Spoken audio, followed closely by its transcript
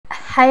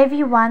Hi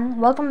everyone,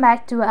 welcome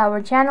back to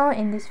our channel.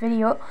 In this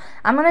video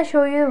I'm going to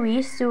show you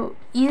ways to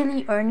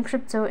easily earn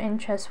crypto in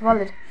Trust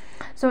Wallet.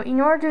 So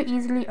in order to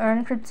easily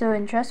earn crypto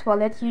in Trust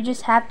Wallet, you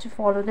just have to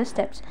follow the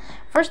steps.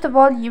 First of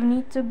all, you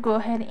need to go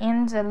ahead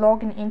and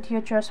log in into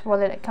your Trust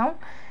Wallet account.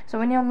 So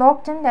when you're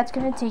logged in, that's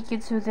going to take you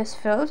to this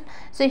field.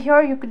 So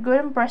here you could go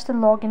ahead and press the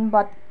login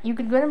button, you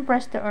could go ahead and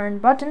press the earn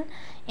button,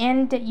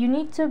 and you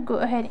need to go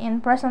ahead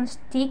and press on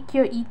stake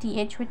your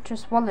ETH with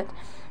Trust Wallet.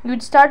 You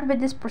would start with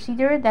this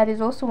procedure. That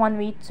is also one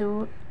way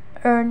to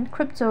earn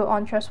crypto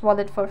on Trust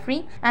Wallet for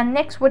free. And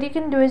next, what you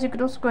can do is you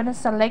could also go and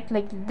select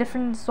like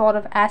different sort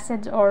of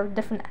assets or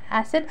different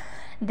asset.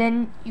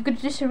 Then you could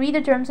just read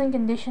the terms and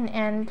condition,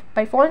 and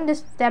by following the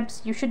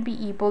steps you should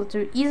be able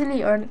to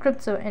easily earn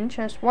crypto in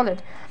Trust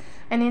Wallet.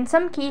 And in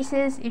some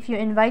cases, if you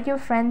invite your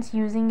friends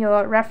using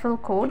your referral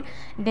code,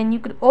 then you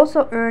could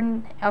also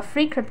earn a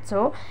free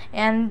crypto.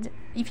 And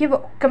if you've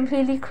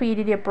completely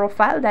created your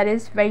profile that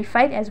is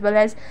verified, as well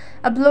as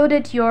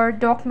uploaded your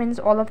documents,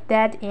 all of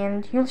that,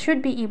 and you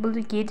should be able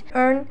to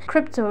earn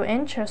crypto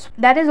interest.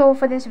 That is all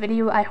for this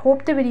video. I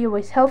hope the video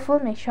was helpful.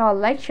 Make sure to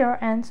like,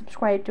 share and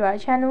subscribe to our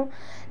channel.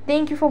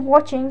 Thank you for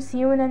watching. See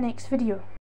you in the next video.